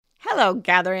Hello,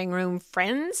 gathering room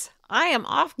friends. I am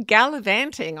off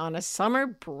gallivanting on a summer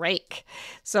break.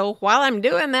 So while I'm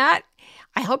doing that,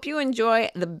 I hope you enjoy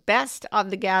the best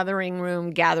of the Gathering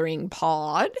Room Gathering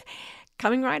Pod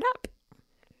coming right up.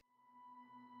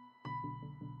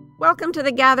 Welcome to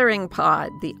the Gathering Pod,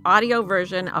 the audio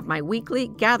version of my weekly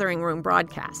Gathering Room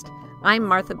broadcast. I'm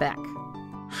Martha Beck.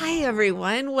 Hi,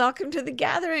 everyone. Welcome to the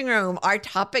Gathering Room. Our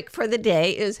topic for the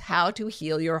day is how to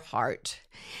heal your heart.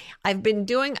 I've been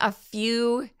doing a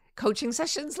few coaching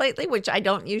sessions lately, which I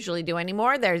don't usually do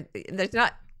anymore. There's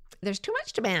too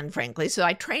much demand, frankly. So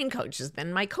I train coaches,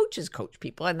 then my coaches coach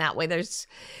people. And that way there's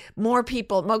more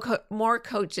people, more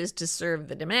coaches to serve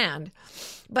the demand.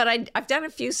 But I've done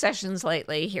a few sessions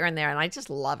lately here and there, and I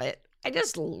just love it. I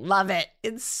just love it.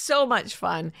 It's so much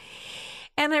fun.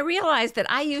 And I realized that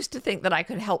I used to think that I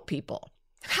could help people.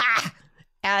 Ha!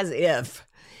 As if.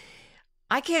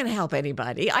 I can't help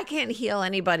anybody. I can't heal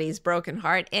anybody's broken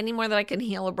heart any more than I can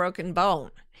heal a broken bone.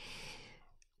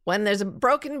 When there's a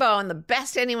broken bone, the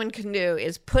best anyone can do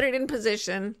is put it in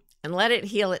position and let it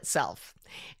heal itself.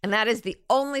 And that is the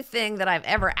only thing that I've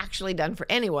ever actually done for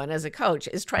anyone as a coach,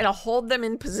 is try to hold them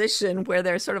in position where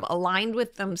they're sort of aligned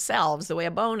with themselves the way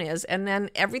a bone is, and then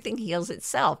everything heals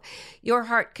itself. Your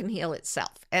heart can heal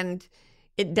itself, and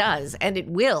it does, and it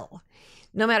will.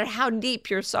 No matter how deep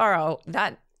your sorrow,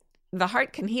 the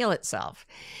heart can heal itself.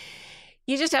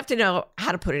 You just have to know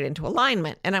how to put it into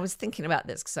alignment. And I was thinking about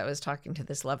this because I was talking to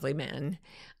this lovely man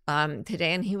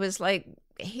today, and he was like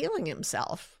healing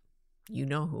himself. You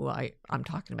know who I'm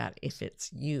talking about if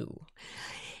it's you.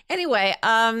 Anyway,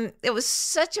 it was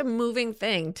such a moving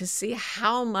thing to see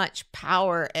how much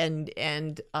power and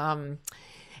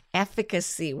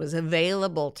efficacy was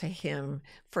available to him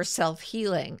for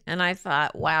self-healing. And I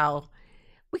thought, wow,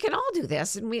 we can all do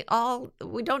this, and we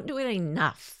don't do it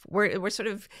enough. We're sort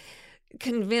of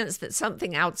convinced that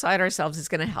something outside ourselves is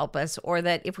going to help us, or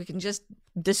that if we can just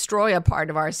destroy a part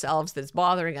of ourselves that's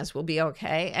bothering us, we'll be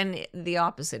okay. And the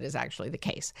opposite is actually the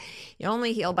case. You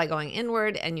only heal by going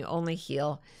inward, and you only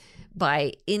heal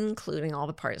by including all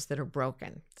the parts that are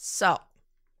broken. So,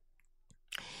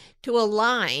 to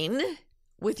align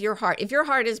with your heart, if your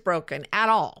heart is broken at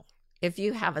all, if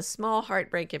you have a small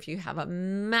heartbreak, if you have a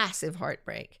massive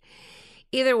heartbreak,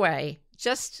 either way,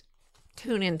 just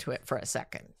tune into it for a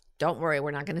second. Don't worry,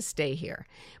 we're not going to stay here,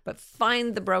 but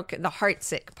find the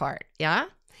heartsick part, yeah?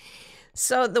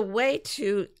 So the way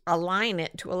to align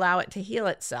it, to allow it to heal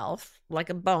itself, like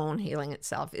a bone healing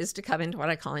itself, is to come into what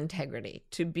I call integrity,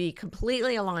 to be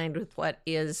completely aligned with what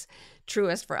is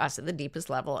truest for us at the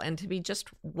deepest level, and to be just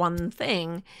one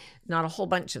thing, not a whole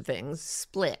bunch of things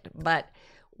split, but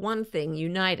one thing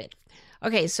united.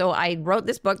 Okay, so I wrote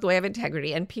this book, The Way of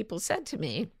Integrity, and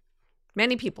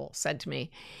many people said to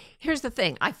me, here's the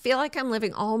thing, I feel like I'm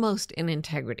living almost in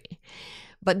integrity,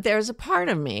 but there's a part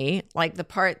of me, like the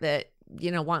part that,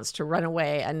 wants to run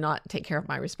away and not take care of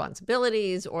my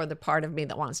responsibilities, or the part of me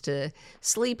that wants to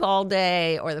sleep all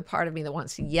day, or the part of me that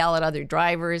wants to yell at other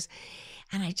drivers,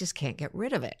 and I just can't get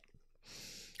rid of it.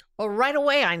 Well, right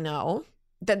away I know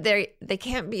that they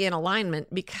can't be in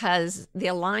alignment, because the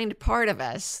aligned part of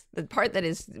us, the part that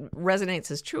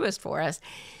resonates as truest for us,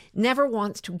 never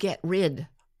wants to get rid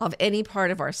of any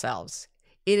part of ourselves.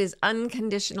 It is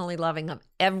unconditionally loving of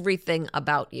everything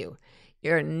about you.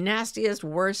 Your nastiest,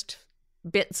 worst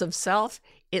bits of self,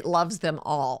 it loves them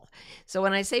all. So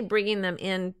when I say bringing them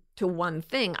into one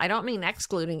thing, I don't mean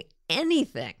excluding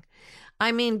anything.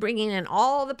 I mean bringing in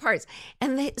all the parts.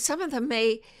 And some of them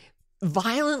may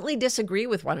violently disagree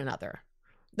with one another.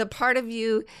 The part of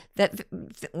you that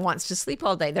wants to sleep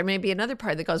all day, there may be another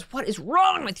part that goes, what is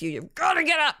wrong with you? You've got to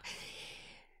get up.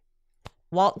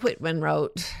 Walt Whitman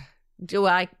wrote, do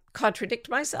I contradict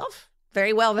myself?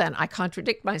 Very well then, I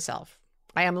contradict myself.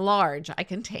 I am large. I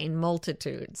contain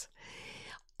multitudes.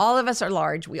 All of us are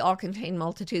large. We all contain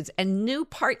multitudes, and new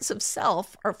parts of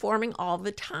self are forming all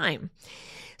the time.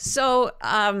 So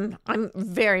I'm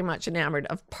very much enamored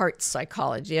of parts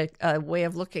psychology, a way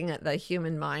of looking at the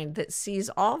human mind that sees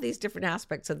all these different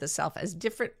aspects of the self as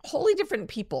wholly different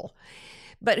people,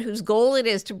 but whose goal it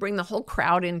is to bring the whole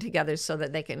crowd in together so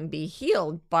that they can be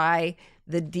healed by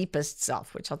the deepest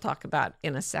self, which I'll talk about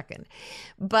in a second.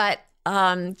 But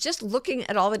just looking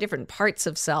at all the different parts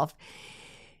of self,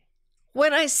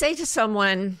 when I say to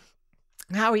someone,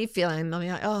 how are you feeling? They'll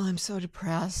be like, oh, I'm so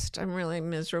depressed. I'm really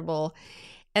miserable.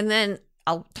 And then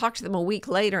I'll talk to them a week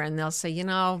later, and they'll say,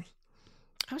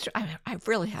 I've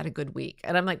really had a good week.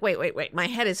 And I'm like, wait, my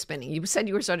head is spinning. You said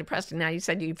you were so depressed, and now you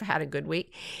said you've had a good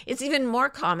week. It's even more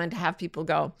common to have people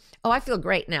go, oh, I feel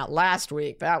great now. Last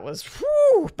week, that was,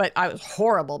 but I was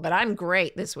horrible, but I'm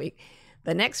great this week.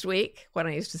 The next week, when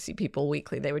I used to see people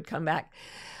weekly, they would come back.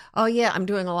 Oh, yeah, I'm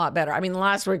doing a lot better. I mean,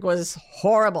 last week was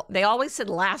horrible. They always said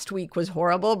last week was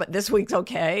horrible, but this week's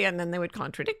okay. And then they would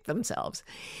contradict themselves.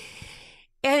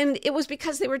 And it was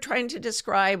because they were trying to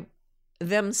describe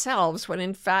themselves when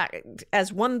in fact,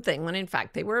 as one thing, when in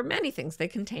fact they were many things. They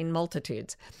contain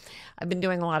multitudes. I've been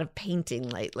doing a lot of painting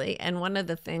lately. And one of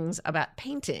the things about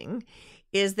painting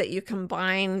is that you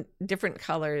combine different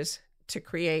colors to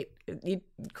create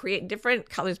different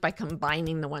colors by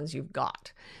combining the ones you've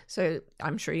got. So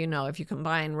I'm sure you know, if you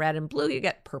combine red and blue, you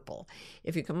get purple.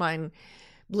 If you combine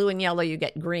blue and yellow, you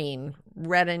get green.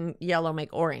 Red and yellow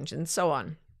make orange, and so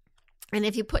on. And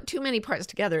if you put too many parts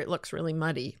together, it looks really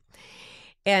muddy.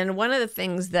 And one of the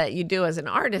things that you do as an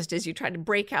artist is you try to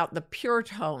break out the pure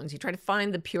tones. You try to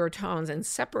find the pure tones and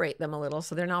separate them a little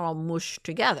so they're not all mushed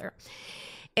together.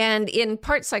 And in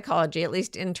part psychology, at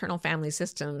least internal family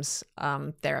systems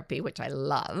therapy, which I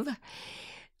love,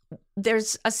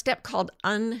 there's a step called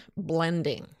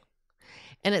unblending.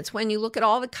 And it's when you look at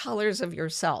all the colors of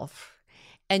yourself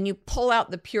and you pull out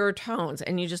the pure tones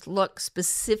and you just look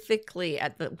specifically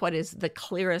at what is the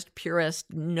clearest,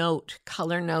 purest note,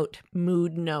 color note,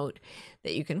 mood note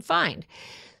that you can find.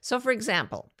 So for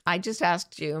example, I just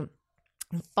asked you,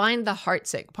 find the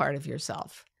heartsick part of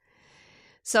yourself.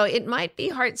 So it might be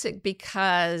heartsick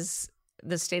because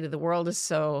the state of the world is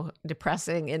so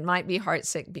depressing. It might be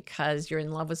heartsick because you're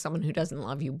in love with someone who doesn't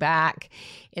love you back.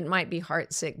 It might be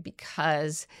heartsick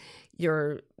because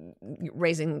you're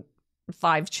raising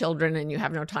 5 children and you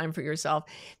have no time for yourself.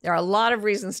 There are a lot of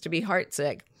reasons to be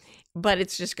heartsick, but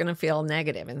it's just going to feel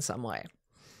negative in some way.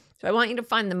 So I want you to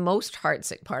find the most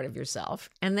heartsick part of yourself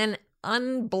and then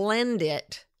unblend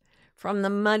it from the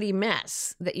muddy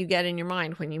mess that you get in your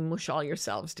mind when you mush all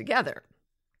yourselves together.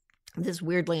 This,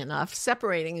 weirdly enough,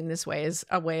 separating in this way is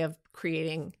a way of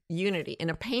creating unity. In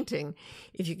a painting,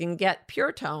 if you can get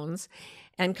pure tones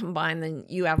and combine them,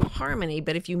 you have harmony.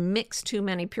 But if you mix too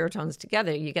many pure tones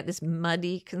together, you get this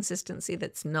muddy consistency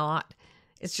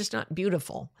it's just not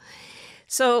beautiful.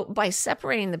 So by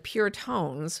separating the pure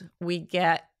tones, we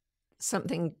get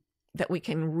something that we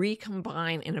can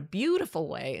recombine in a beautiful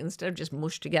way instead of just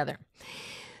mushed together.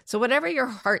 So whatever your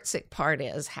heartsick part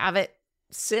is, have it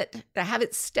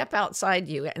step outside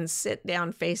you and sit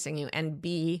down facing you and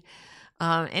be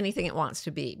anything it wants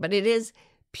to be. But it is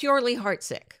purely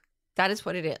heartsick. That is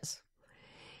what it is.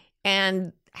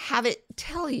 And have it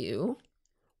tell you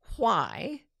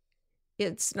why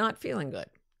it's not feeling good.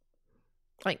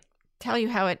 Like, tell you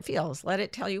how it feels. Let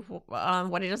it tell you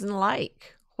what it doesn't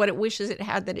like, what it wishes it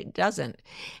had that it doesn't.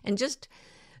 And just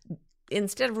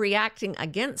instead of reacting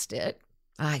against it,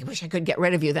 I wish I could get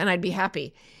rid of you, then I'd be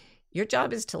happy. Your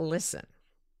job is to listen.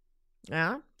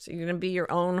 Yeah? So you're going to be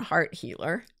your own heart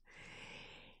healer.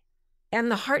 And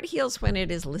the heart heals when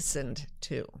it is listened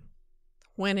to,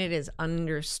 when it is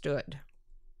understood.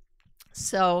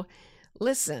 So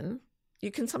listen.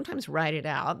 You can sometimes write it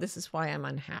out. This is why I'm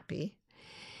unhappy.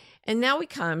 And now we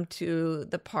come to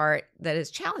the part that is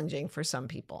challenging for some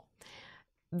people.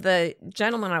 The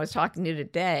gentleman I was talking to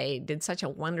today did such a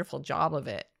wonderful job of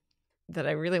it that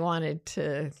I really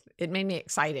it made me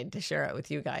excited to share it with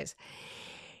you guys.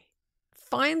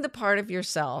 Find the part of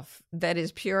yourself that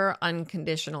is pure,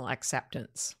 unconditional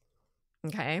acceptance,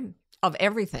 okay, of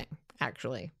everything,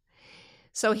 actually.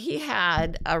 So he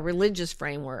had a religious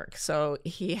framework. But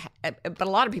a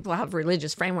lot of people have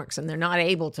religious frameworks and they're not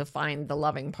able to find the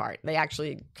loving part. They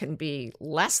actually can be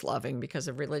less loving because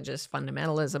of religious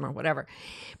fundamentalism or whatever.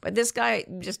 But this guy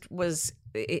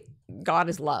God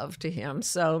is love to him.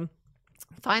 So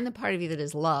find the part of you that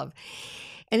is love.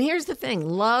 And here's the thing,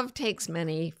 love takes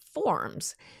many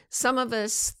forms. Some of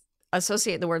us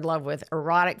associate the word love with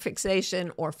erotic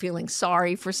fixation or feeling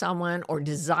sorry for someone or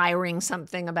desiring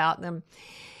something about them.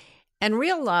 And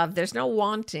real love, there's no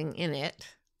wanting in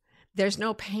it. There's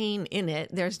no pain in it.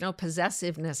 There's no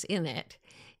possessiveness in it.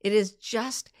 It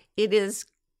is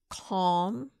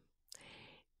calm.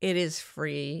 It is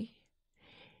free.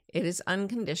 It is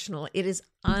unconditional. It is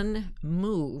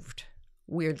unmoved,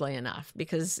 weirdly enough,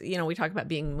 because, we talk about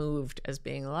being moved as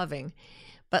being loving,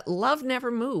 but love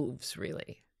never moves,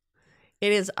 really.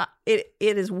 It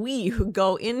is we who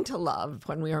go into love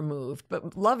when we are moved,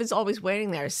 but love is always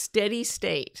waiting there, steady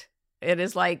state.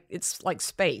 It's like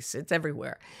space. It's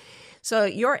everywhere. So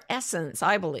your essence,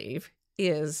 I believe,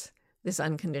 is this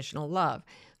unconditional love.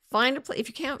 If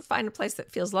you can't find a place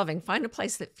that feels loving, find a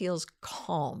place that feels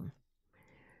calm.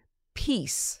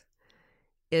 Peace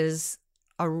is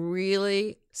a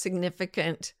really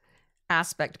significant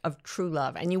aspect of true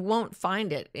love. And you won't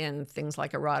find it in things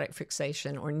like erotic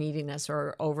fixation or neediness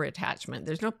or over-attachment.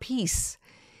 There's no peace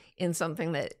in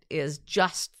something that is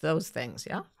just those things.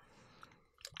 Yeah.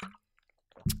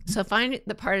 So find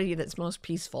the part of you that's most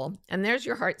peaceful. And there's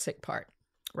your heartsick part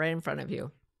right in front of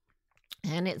you.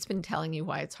 And it's been telling you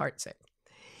why it's heartsick.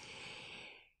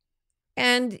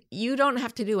 And you don't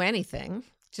have to do anything.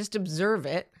 Just observe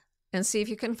it and see if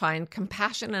you can find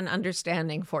compassion and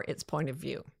understanding for its point of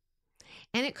view.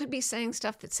 And it could be saying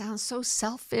stuff that sounds so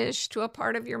selfish to a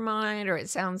part of your mind, or it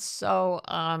sounds so,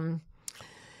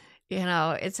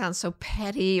 it sounds so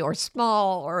petty or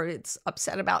small, or it's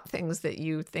upset about things that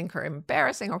you think are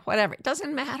embarrassing or whatever. It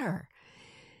doesn't matter.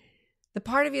 The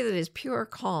part of you that is pure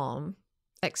calm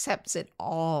accepts it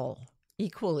all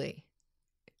equally.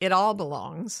 It all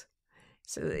belongs.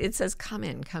 So it says, come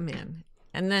in, come in.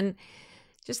 And then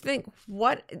just think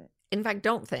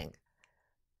don't think.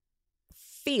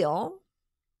 Feel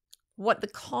what the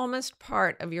calmest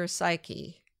part of your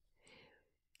psyche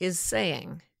is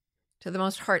saying to the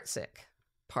most heartsick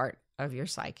part of your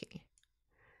psyche.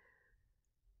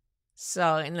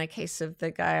 So in the case of the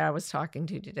guy I was talking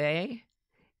to today,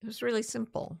 it was really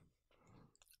simple.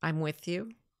 I'm with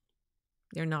you.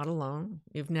 You're not alone.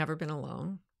 You've never been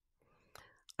alone.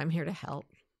 I'm here to help.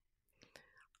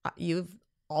 You've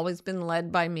always been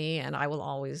led by me, and I will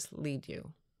always lead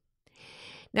you.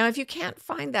 Now, if you can't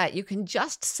find that, you can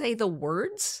just say the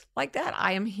words like that.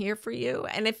 I am here for you.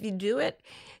 And if you do it,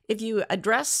 if you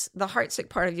address the heartsick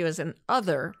part of you as an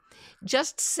other,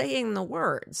 just saying the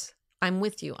words, I'm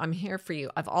with you, I'm here for you,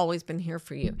 I've always been here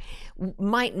for you,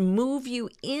 might move you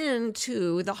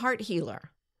into the heart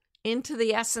healer, into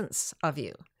the essence of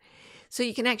you. So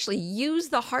you can actually use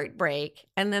the heartbreak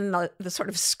and then the sort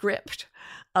of script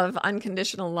of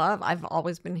unconditional love. I've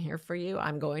always been here for you.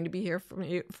 I'm going to be here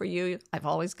for you. I've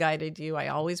always guided you. I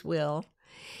always will.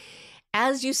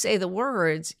 As you say the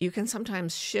words, you can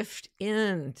sometimes shift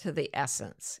into the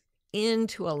essence,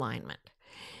 into alignment.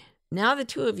 Now the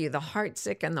two of you, the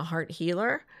heartsick and the heart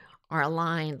healer, are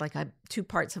aligned like two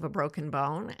parts of a broken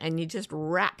bone, and you just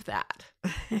wrap that.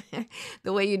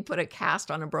 The way you'd put a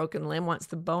cast on a broken limb, once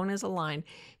the bone is aligned,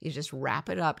 you just wrap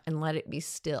it up and let it be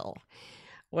still.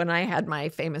 When I had my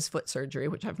famous foot surgery,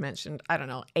 which I've mentioned,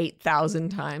 8,000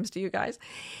 times to you guys,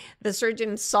 the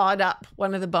surgeon sawed up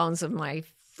one of the bones of my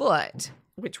foot,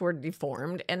 which were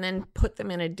deformed, and then put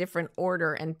them in a different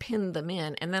order and pinned them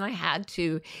in. And then I had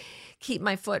to keep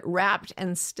my foot wrapped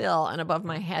and still and above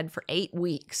my head for 8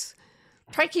 weeks.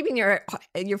 Try keeping your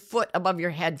foot above your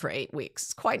head for 8 weeks.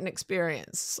 It's quite an experience.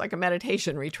 It's like a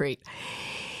meditation retreat.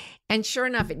 And sure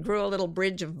enough, it grew a little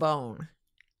bridge of bone.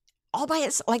 All by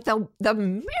itself, like the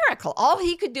miracle. All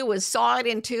he could do was saw it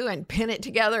in two and pin it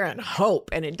together and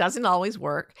hope. And it doesn't always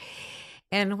work.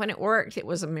 And when it worked, it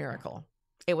was a miracle.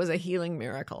 It was a healing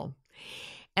miracle.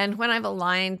 And when I've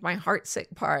aligned my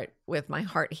heartsick part with my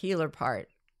heart healer part,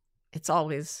 it's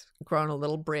always grown a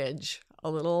little bridge, a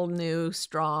little new,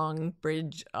 strong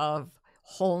bridge of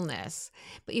wholeness.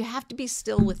 But you have to be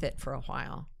still with it for a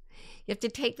while. You have to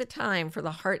take the time for the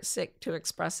heartsick to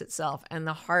express itself and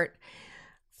the heart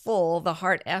full, the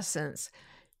heart essence,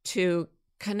 to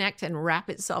connect and wrap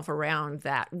itself around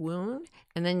that wound.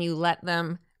 And then you let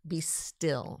them be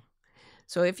still.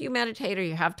 So if you meditate or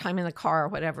you have time in the car or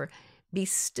whatever, be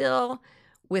still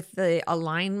with the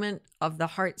alignment of the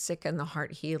heartsick and the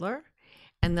heart healer,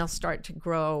 and they'll start to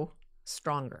grow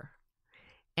stronger.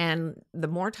 And the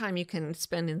more time you can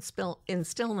spend in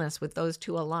stillness with those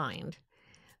two aligned,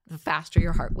 the faster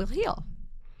your heart will heal.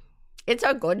 It's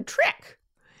a good trick.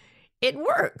 It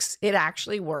works. It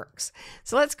actually works.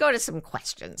 So let's go to some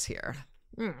questions here.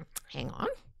 Hang on.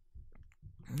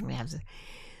 We have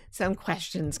some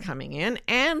questions coming in.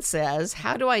 Anne says,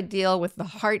 how do I deal with the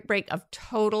heartbreak of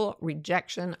total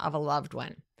rejection of a loved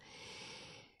one?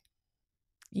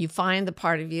 You find the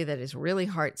part of you that is really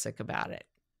heartsick about it.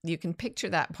 You can picture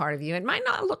that part of you. It might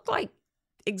not look like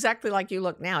exactly like you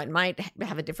look now. It might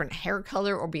have a different hair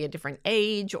color or be a different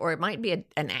age, or it might be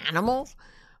an animal.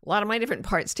 A lot of my different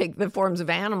parts take the forms of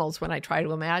animals when I try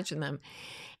to imagine them.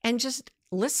 And just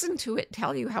listen to it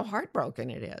tell you how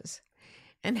heartbroken it is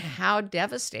and how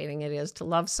devastating it is to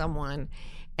love someone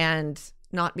and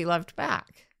not be loved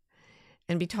back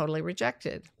and be totally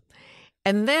rejected.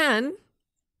 And then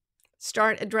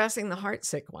start addressing the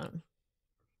heartsick one.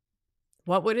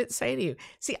 What would it say to you?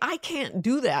 See, I can't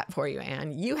do that for you,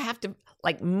 Anne. You have to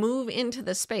move into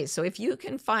the space. So if you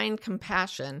can find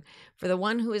compassion for the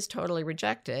one who is totally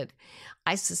rejected,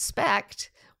 I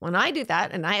suspect when I do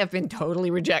that, and I have been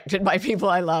totally rejected by people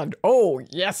I loved. Oh,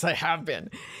 yes, I have been.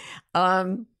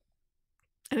 And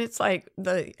it's like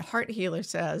the heart healer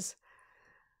says,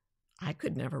 I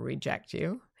could never reject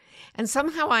you. And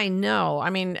somehow I know, I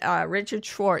mean, Richard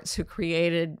Schwartz, who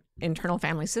created internal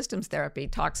family systems therapy,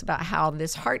 talks about how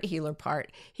this heart healer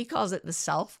part, he calls it the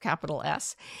self, capital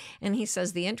S. And he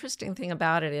says the interesting thing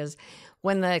about it is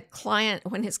when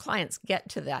his clients get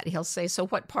to that, he'll say, so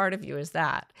what part of you is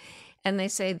that? And they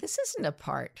say, this isn't a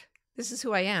part. This is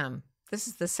who I am. This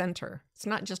is the center. It's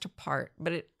not just a part,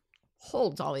 but it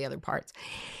holds all the other parts.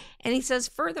 And he says,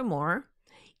 furthermore,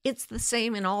 it's the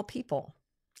same in all people.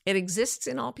 It exists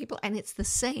in all people, and it's the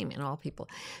same in all people.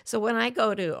 So when I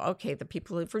go to, okay, the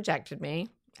people who've rejected me,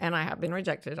 and I have been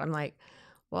rejected, I'm like,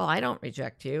 well, I don't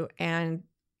reject you. And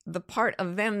the part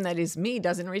of them that is me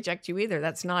doesn't reject you either.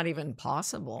 That's not even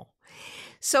possible.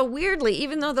 So weirdly,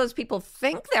 even though those people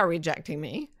think they're rejecting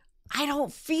me, I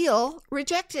don't feel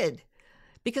rejected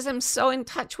because I'm so in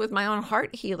touch with my own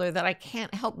heart healer that I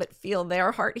can't help but feel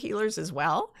their heart healers as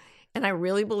well. And I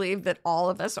really believe that all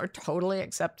of us are totally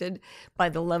accepted by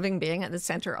the loving being at the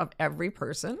center of every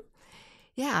person.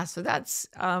 Yeah, so that's,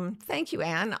 thank you,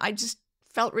 Anne. I just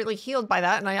felt really healed by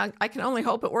that, and I can only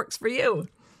hope it works for you.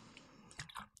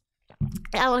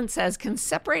 Ellen says, can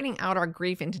separating out our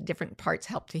grief into different parts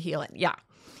help to heal it? Yeah,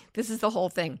 this is the whole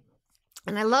thing.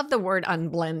 And I love the word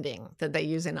unblending that they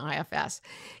use in IFS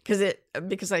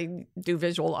because I do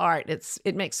visual art.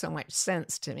 It makes so much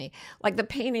sense to me. Like the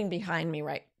painting behind me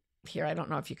right here, I don't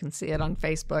know if you can see it on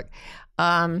Facebook.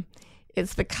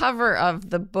 It's the cover of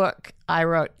the book I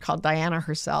wrote called Diana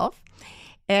Herself.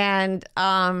 And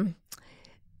I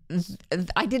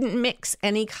didn't mix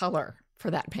any color for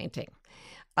that painting.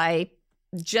 I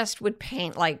just would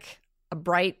paint like a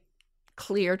bright,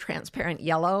 clear, transparent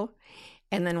yellow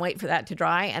and then wait for that to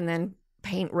dry and then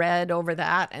paint red over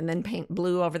that and then paint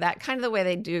blue over that, kind of the way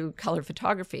they do color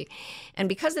photography. And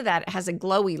because of that, it has a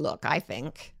glowy look, I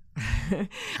think.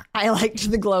 I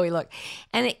liked the glowy look.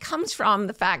 And it comes from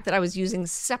the fact that I was using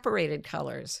separated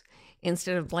colors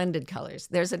instead of blended colors.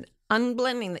 There's an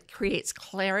unblending that creates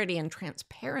clarity and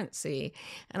transparency.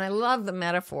 And I love the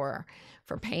metaphor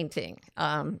for painting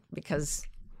because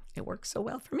it works so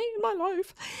well for me in my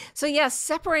life. So yes,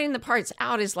 separating the parts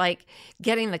out is like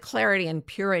getting the clarity and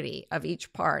purity of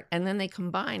each part. And then they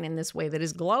combine in this way that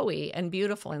is glowy and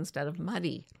beautiful instead of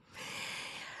muddy.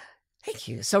 Thank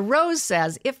you. So Rose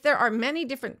says, if there are many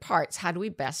different parts, how do we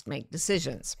best make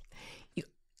decisions?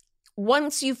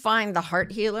 Once you find the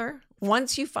heart healer,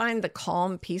 once you find the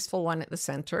calm, peaceful one at the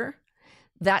center,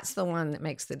 that's the one that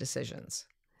makes the decisions.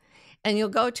 And you'll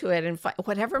go to it and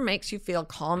whatever makes you feel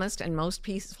calmest and most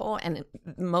peaceful and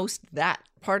most that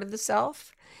part of the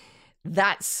self,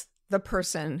 that's the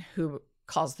person who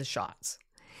calls the shots.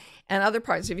 And other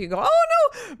parts of you go, oh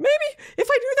no, maybe if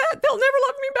I do that, they'll never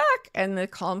love me back. And the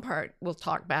calm part will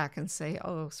talk back and say,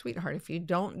 oh, sweetheart, if you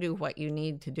don't do what you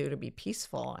need to do to be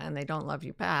peaceful and they don't love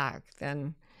you back,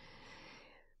 then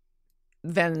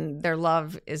their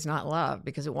love is not love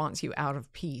because it wants you out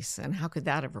of peace. And how could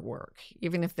that ever work?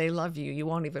 Even if they love you, you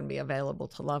won't even be available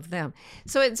to love them.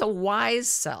 So it's a wise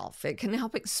self. It can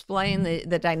help explain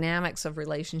the dynamics of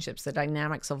relationships, the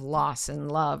dynamics of loss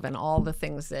and love and all the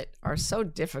things that are so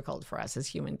difficult for us as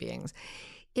human beings.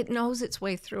 It knows its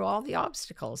way through all the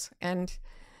obstacles. And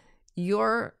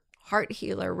your heart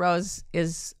healer, Rose,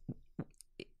 it's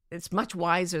much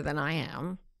wiser than I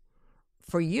am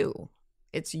for you.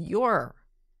 It's your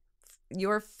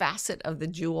facet of the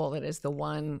jewel that is the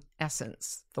one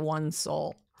essence, the one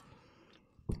soul.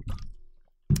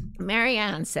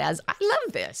 Marianne says, I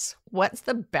love this. What's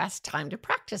the best time to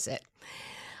practice it?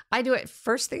 I do it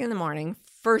first thing in the morning,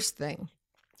 first thing.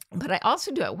 But I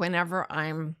also do it whenever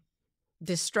I'm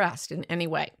distressed in any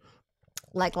way.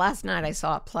 Like last night, I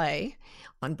saw a play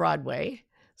on Broadway.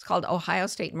 It's called Ohio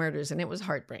State Murders, and it was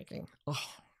heartbreaking. Oh,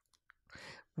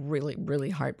 really, really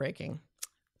heartbreaking.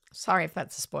 Sorry if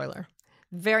that's a spoiler.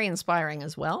 Very inspiring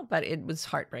as well, but it was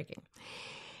heartbreaking.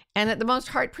 And at the most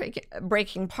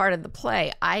heartbreaking part of the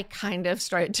play, I kind of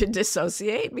started to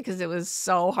dissociate because it was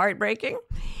so heartbreaking.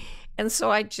 And so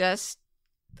I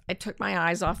took my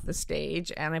eyes off the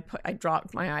stage and I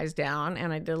dropped my eyes down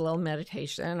and I did a little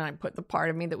meditation. I put the part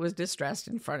of me that was distressed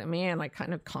in front of me and I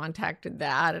kind of contacted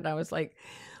that and I was like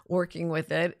working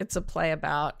with it. It's a play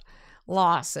about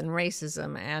loss and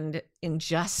racism and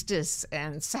injustice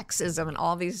and sexism and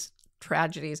all these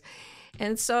tragedies.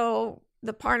 And so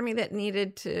the part of me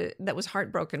that was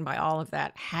heartbroken by all of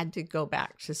that had to go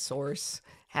back to source,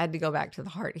 had to go back to the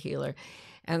heart healer.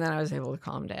 And then I was able to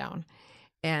calm down.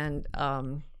 And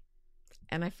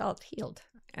I felt healed.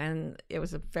 And it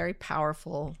was a very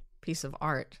powerful piece of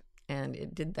art. And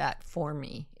it did that for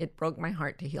me. It broke my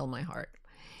heart to heal my heart.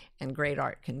 And great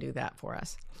art can do that for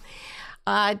us.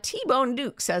 T-Bone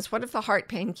Duke says, what if the heart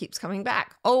pain keeps coming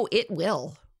back? Oh, it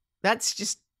will. That's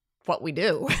just what we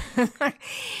do.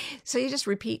 So you just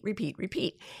repeat, repeat,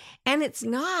 repeat. And it's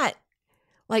not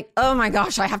like, oh my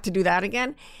gosh, I have to do that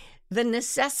again. The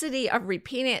necessity of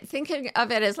repeating it, thinking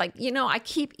of it as like, I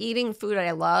keep eating food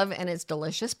I love and it's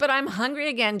delicious, but I'm hungry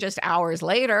again just hours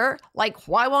later. Like,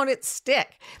 why won't it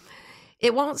stick?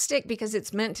 It won't stick because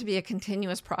it's meant to be a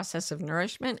continuous process of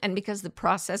nourishment, and because the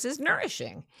process is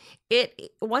nourishing.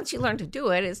 Once you learn to do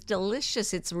it, it's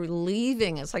delicious. It's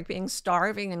relieving. It's like being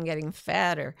starving and getting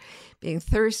fed, or being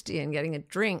thirsty and getting a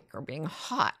drink, or being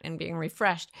hot and being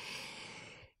refreshed.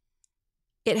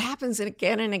 It happens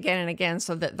again and again and again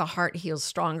so that the heart heals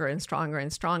stronger and stronger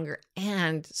and stronger,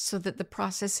 and so that the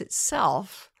process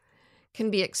itself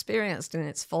can be experienced in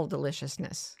its full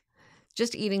deliciousness.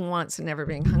 Just eating once and never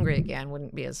being hungry again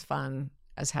wouldn't be as fun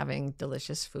as having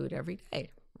delicious food every day,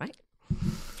 right?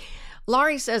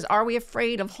 Laurie says, are we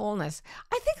afraid of wholeness?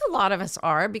 I think a lot of us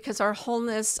are, because our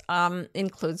wholeness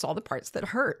includes all the parts that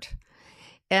hurt.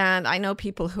 And I know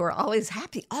people who are always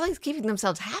happy, always keeping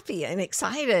themselves happy and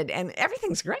excited, and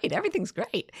everything's great, everything's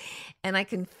great. And I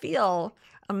can feel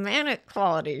a manic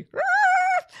quality.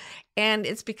 And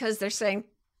it's because they're saying,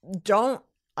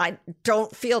 I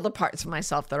don't feel the parts of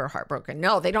myself that are heartbroken.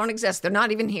 No, they don't exist. They're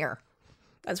not even here.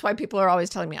 That's why people are always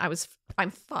telling me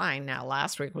I'm fine now.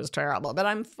 Last week was terrible, but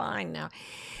I'm fine now.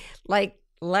 Like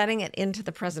letting it into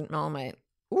the present moment.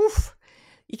 Oof.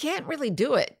 You can't really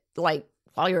do it like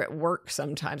while you're at work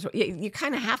sometimes. You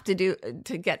kind of have to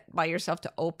get by yourself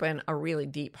to open a really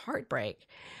deep heartbreak.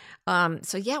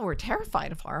 So yeah, we're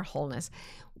terrified of our wholeness.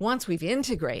 Once we've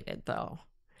integrated, though,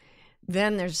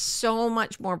 then there's so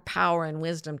much more power and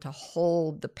wisdom to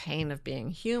hold the pain of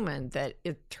being human that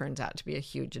it turns out to be a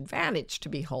huge advantage to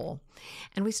be whole.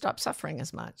 And we stop suffering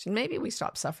as much. And maybe we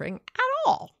stop suffering at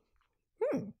all.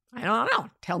 I don't know.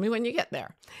 Tell me when you get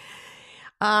there.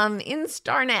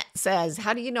 Instarnet says,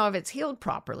 how do you know if it's healed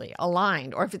properly,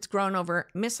 aligned, or if it's grown over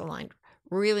misaligned?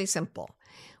 Really simple.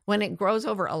 When it grows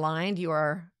over aligned, you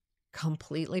are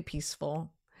completely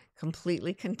peaceful,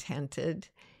 completely contented,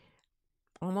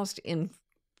 almost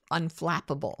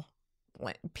unflappable,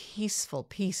 peaceful,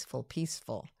 peaceful,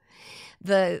 peaceful.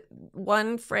 The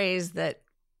one phrase that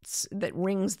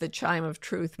rings the chime of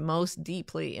truth most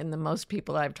deeply in the most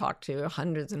people I've talked to,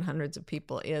 hundreds and hundreds of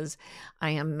people, is, I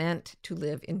am meant to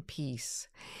live in peace.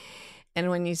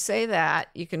 And when you say that,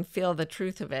 you can feel the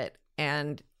truth of it.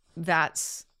 And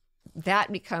that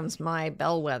becomes my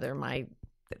bellwether,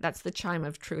 that's the chime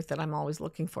of truth that I'm always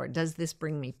looking for. Does this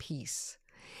bring me peace?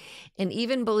 And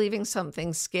even believing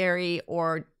something scary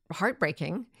or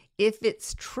heartbreaking, if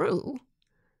it's true,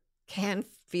 can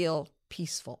feel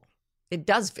peaceful. It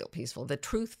does feel peaceful. The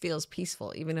truth feels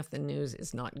peaceful, even if the news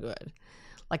is not good.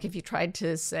 Like if you tried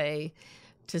to say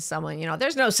to someone,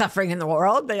 there's no suffering in the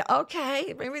world.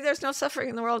 Okay, maybe there's no suffering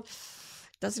in the world.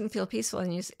 Doesn't feel peaceful.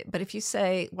 But if you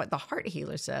say what the heart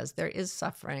healer says, there is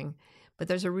suffering, but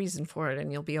there's a reason for it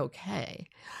and you'll be okay.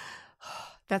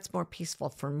 That's more peaceful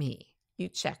for me. You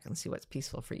check and see what's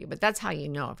peaceful for you. But that's how you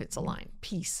know if it's aligned.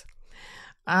 Peace.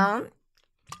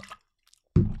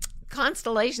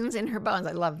 Constellations in her bones.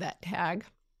 I love that tag.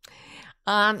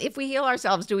 If we heal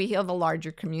ourselves, do we heal the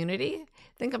larger community?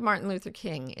 Think of Martin Luther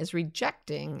King. Is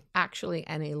rejecting actually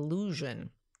an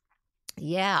illusion?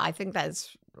 Yeah, I think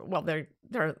there's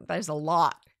a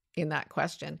lot in that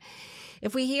question.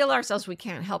 If we heal ourselves, we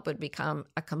can't help but become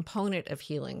a component of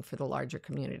healing for the larger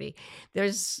community.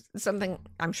 There's something,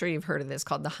 I'm sure you've heard of this,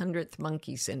 called the 100th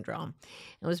monkey syndrome.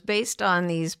 It was based on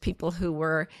these people who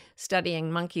were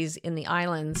studying monkeys in the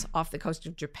islands off the coast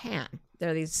of Japan.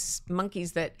 There are these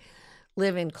monkeys that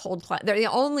live in cold climates. They're the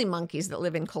only monkeys that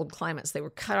live in cold climates. They were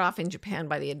cut off in Japan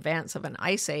by the advance of an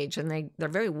ice age, and they're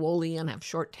very woolly and have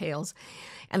short tails,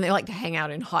 and they like to hang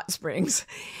out in hot springs.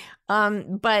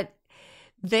 But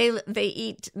they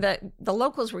eat, the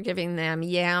locals were giving them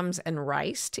yams and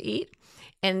rice to eat,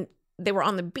 and they were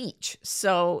on the beach.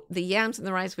 So the yams and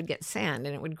the rice would get sand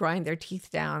and it would grind their teeth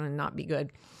down and not be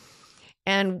good.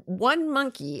 And one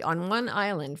monkey on one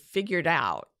island figured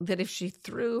out that if she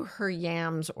threw her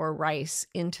yams or rice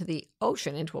into the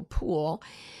ocean, into a pool,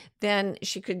 then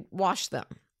she could wash them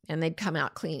and they'd come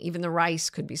out clean. Even the rice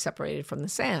could be separated from the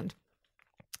sand.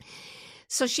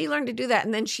 So she learned to do that,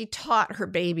 and then she taught her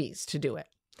babies to do it.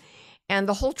 And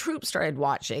the whole troop started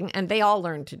watching, and they all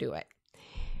learned to do it.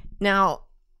 Now,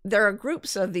 there are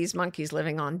groups of these monkeys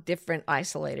living on different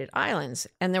isolated islands,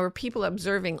 and there were people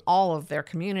observing all of their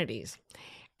communities.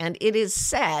 And it is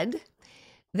said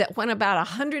that when about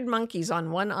 100 monkeys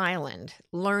on one island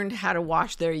learned how to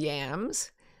wash their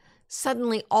yams,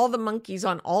 suddenly all the monkeys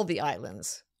on all the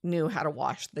islands knew how to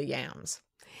wash the yams.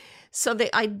 So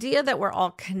the idea that we're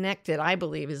all connected, I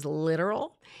believe, is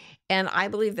literal. And I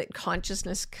believe that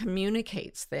consciousness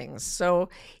communicates things. So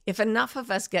if enough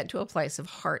of us get to a place of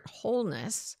heart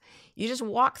wholeness, you just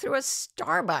walk through a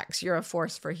Starbucks, you're a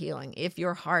force for healing if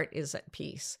your heart is at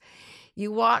peace.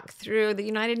 You walk through the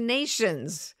United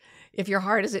Nations. If your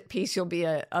heart is at peace, you'll be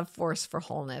a force for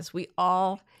wholeness. We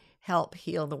all help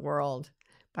heal the world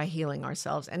by healing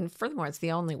ourselves. And furthermore, it's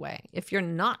the only way. If you're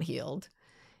not healed,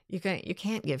 you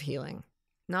can't give healing.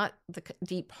 Not the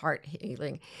deep heart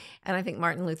healing. And I think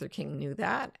Martin Luther King knew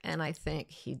that. And I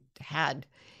think he had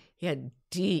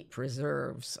deep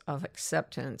reserves of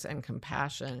acceptance and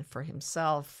compassion for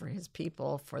himself, for his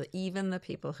people, for even the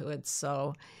people who had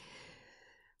so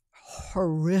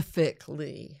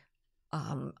horrifically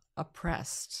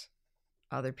oppressed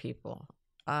other people,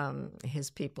 his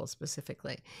people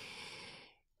specifically.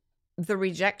 The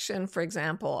rejection, for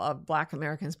example, of Black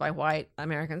Americans by white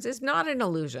Americans is not an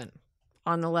illusion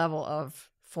on the level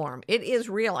of form. It is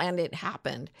real and it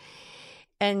happened.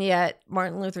 And yet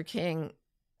Martin Luther King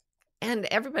and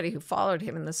everybody who followed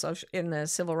him in the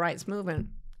civil rights movement,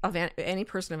 of any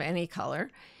person of any color,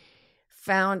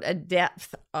 found a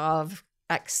depth of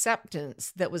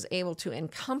acceptance that was able to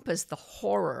encompass the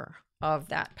horror of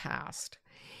that past.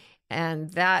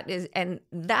 And that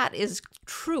is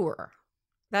truer.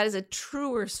 That is a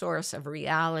truer source of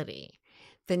reality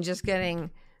than just getting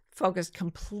focused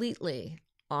completely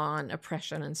on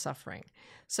oppression and suffering.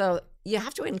 So you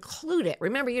have to include it.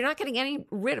 Remember, you're not getting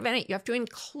rid of any. You have to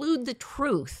include the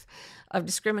truth of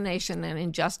discrimination and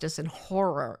injustice and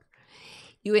horror.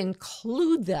 You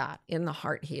include that in the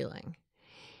heart healing.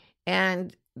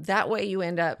 And that way you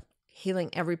end up healing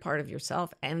every part of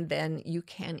yourself. And then you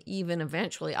can even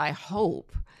eventually, I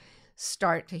hope,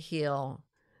 start to heal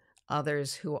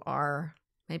others who are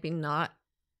maybe not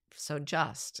so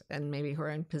just, and maybe who are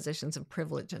in positions of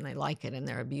privilege and they like it and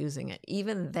they're abusing it.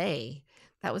 Even they,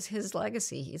 that was his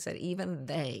legacy. He said, even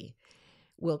they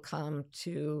will come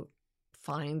to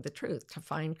find the truth, to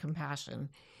find compassion,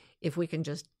 if we can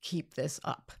just keep this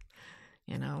up,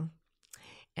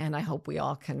 And I hope we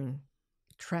all can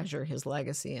treasure his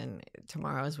legacy. And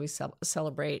tomorrow, as we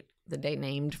celebrate the day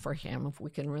named for him, if we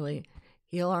can really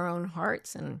heal our own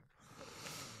hearts and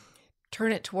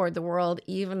turn it toward the world,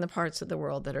 even the parts of the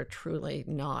world that are truly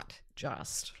not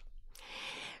just.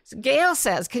 So Gail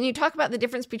says, can you talk about the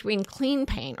difference between clean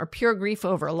pain or pure grief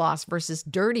over a loss versus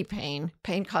dirty pain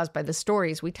caused by the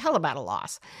stories we tell about a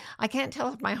loss? I can't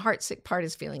tell if my heartsick part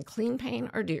is feeling clean pain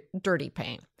or dirty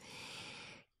pain.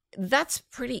 That's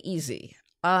pretty easy.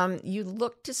 You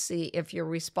look to see if you're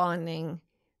responding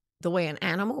the way an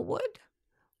animal would,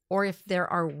 or if there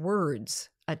are words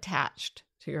attached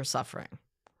to your suffering.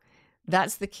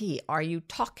 That's the key. Are you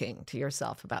talking to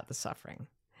yourself about the suffering?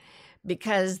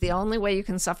 Because the only way you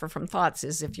can suffer from thoughts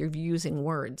is if you're using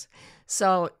words.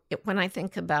 So when I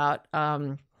think about,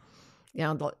 the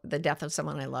death of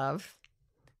someone I love,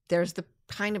 there's the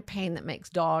kind of pain that makes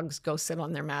dogs go sit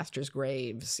on their master's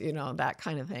graves, that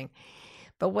kind of thing.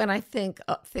 But when I think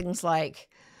of things like,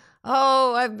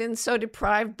 oh, I've been so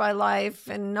deprived by life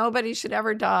and nobody should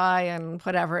ever die and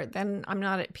whatever, then I'm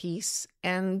not at peace.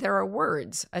 And there are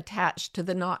words attached to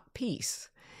the not peace.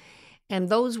 And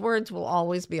those words will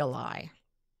always be a lie.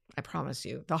 I promise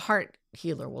you. The heart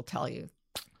healer will tell you,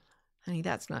 honey,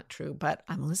 that's not true, but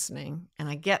I'm listening. And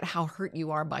I get how hurt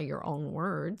you are by your own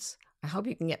words. I hope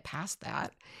you can get past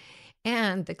that.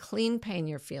 And the clean pain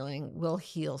you're feeling will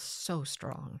heal so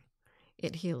strong.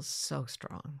 It heals so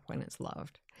strong when it's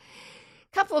loved.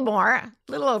 Couple more, a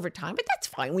little over time, but that's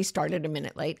fine. We started a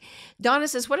minute late. Donna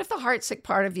says, what if the heartsick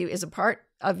part of you is a part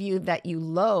of you that you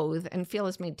loathe and feel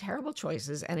has made terrible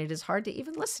choices, and it is hard to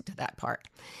even listen to that part?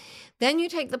 Then you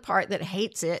take the part that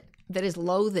hates it, that is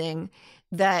loathing,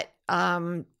 that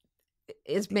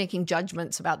is making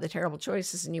judgments about the terrible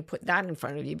choices, and you put that in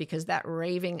front of you because that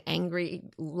raving, angry,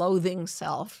 loathing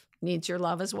self needs your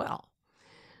love as well.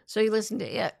 So you listen to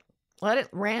it. Let it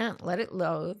rant, let it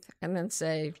loathe, and then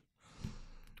say,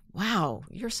 wow,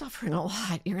 you're suffering a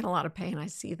lot. You're in a lot of pain. I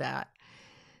see that.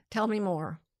 Tell me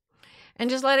more. And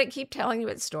just let it keep telling you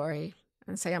its story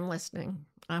and say, I'm listening.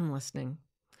 I'm listening.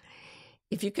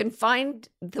 If you can find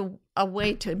a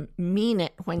way to mean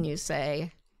it when you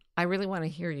say, I really want to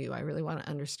hear you. I really want to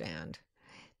understand.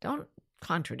 Don't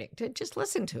contradict it. Just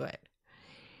listen to it.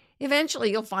 Eventually,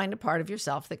 you'll find a part of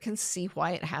yourself that can see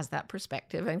why it has that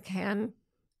perspective and can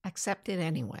accept it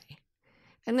anyway.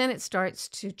 And then it starts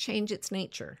to change its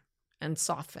nature and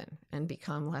soften and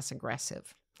become less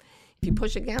aggressive. If you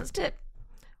push against it,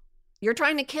 you're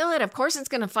trying to kill it. Of course it's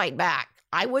going to fight back.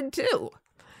 I would too.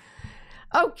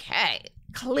 Okay.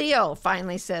 Cleo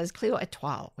finally says, Cleo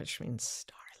Etoile, which means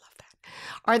star. I love that.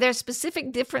 Are there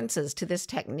specific differences to this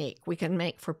technique we can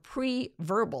make for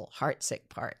pre-verbal heartsick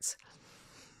parts?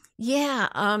 Yeah,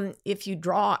 if you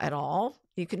draw at all,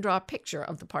 you can draw a picture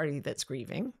of the party that's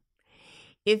grieving.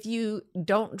 If you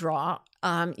don't draw,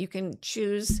 you can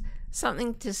choose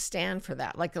something to stand for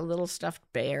that, like a little stuffed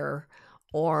bear,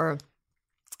 or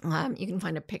you can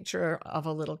find a picture of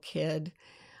a little kid.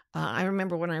 I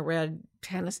remember when I read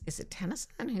Tennyson,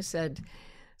 who said,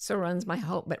 "So runs my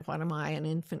hope, but what am I? An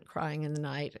infant crying in the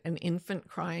night, an infant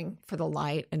crying for the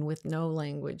light, and with no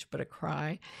language but a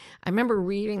cry." I remember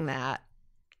reading that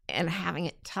and having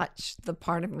it touch the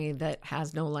part of me that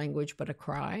has no language but a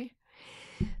cry.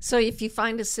 So if you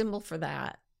find a symbol for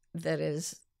that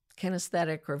is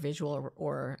kinesthetic or visual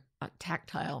or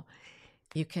tactile,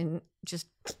 you can just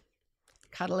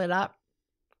cuddle it up,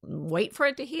 wait for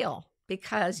it to heal,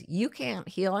 because you can't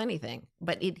heal anything,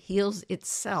 but it heals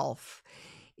itself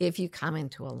if you come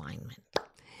into alignment.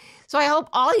 So I hope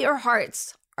all your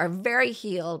hearts are very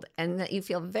healed and that you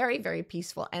feel very, very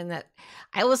peaceful, and that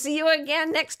I will see you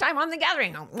again next time on The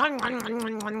Gathering.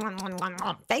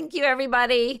 Thank you,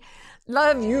 everybody.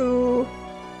 Love you.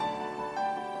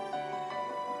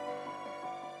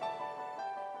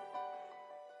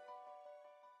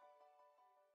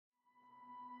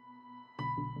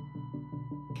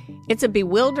 It's a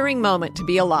bewildering moment to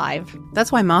be alive.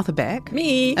 That's why Martha Beck,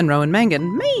 me, and Rowan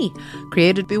Mangan, me,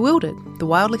 created Bewildered, the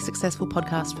wildly successful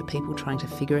podcast for people trying to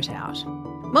figure it out.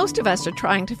 Most of us are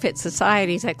trying to fit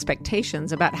society's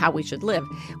expectations about how we should live,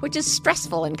 which is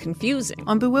stressful and confusing.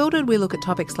 On Bewildered, we look at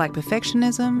topics like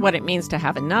perfectionism, what it means to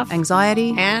have enough,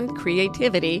 anxiety, and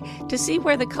creativity to see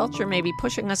where the culture may be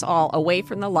pushing us all away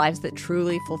from the lives that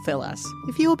truly fulfill us.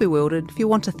 If you're bewildered, if you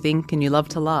want to think and you love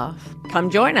to laugh, come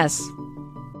join us.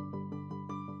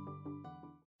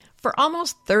 For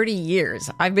almost 30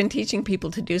 years, I've been teaching people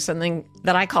to do something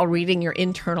that I call reading your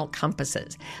internal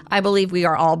compasses. I believe we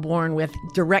are all born with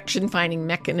direction-finding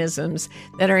mechanisms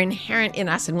that are inherent in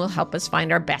us and will help us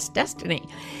find our best destiny.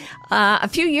 A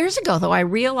few years ago, though, I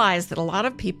realized that a lot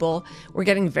of people were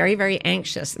getting very, very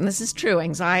anxious. And this is true.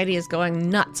 Anxiety is going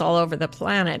nuts all over the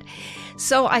planet.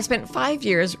 So I spent 5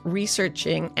 years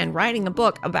researching and writing a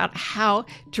book about how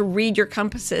to read your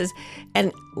compasses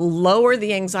and lower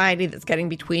the anxiety that's getting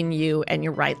between you and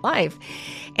your right life.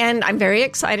 And I'm very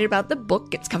excited about the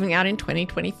book. It's coming out in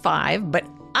 2025, but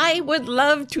I would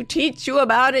love to teach you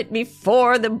about it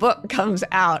before the book comes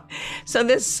out. So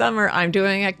this summer, I'm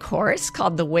doing a course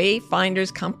called The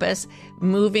Wayfinder's Compass,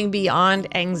 Moving Beyond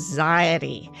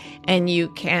Anxiety. And you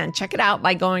can check it out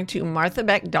by going to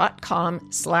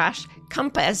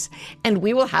marthabeck.com/compass, and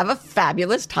we will have a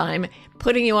fabulous time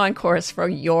putting you on course for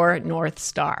your North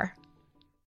Star.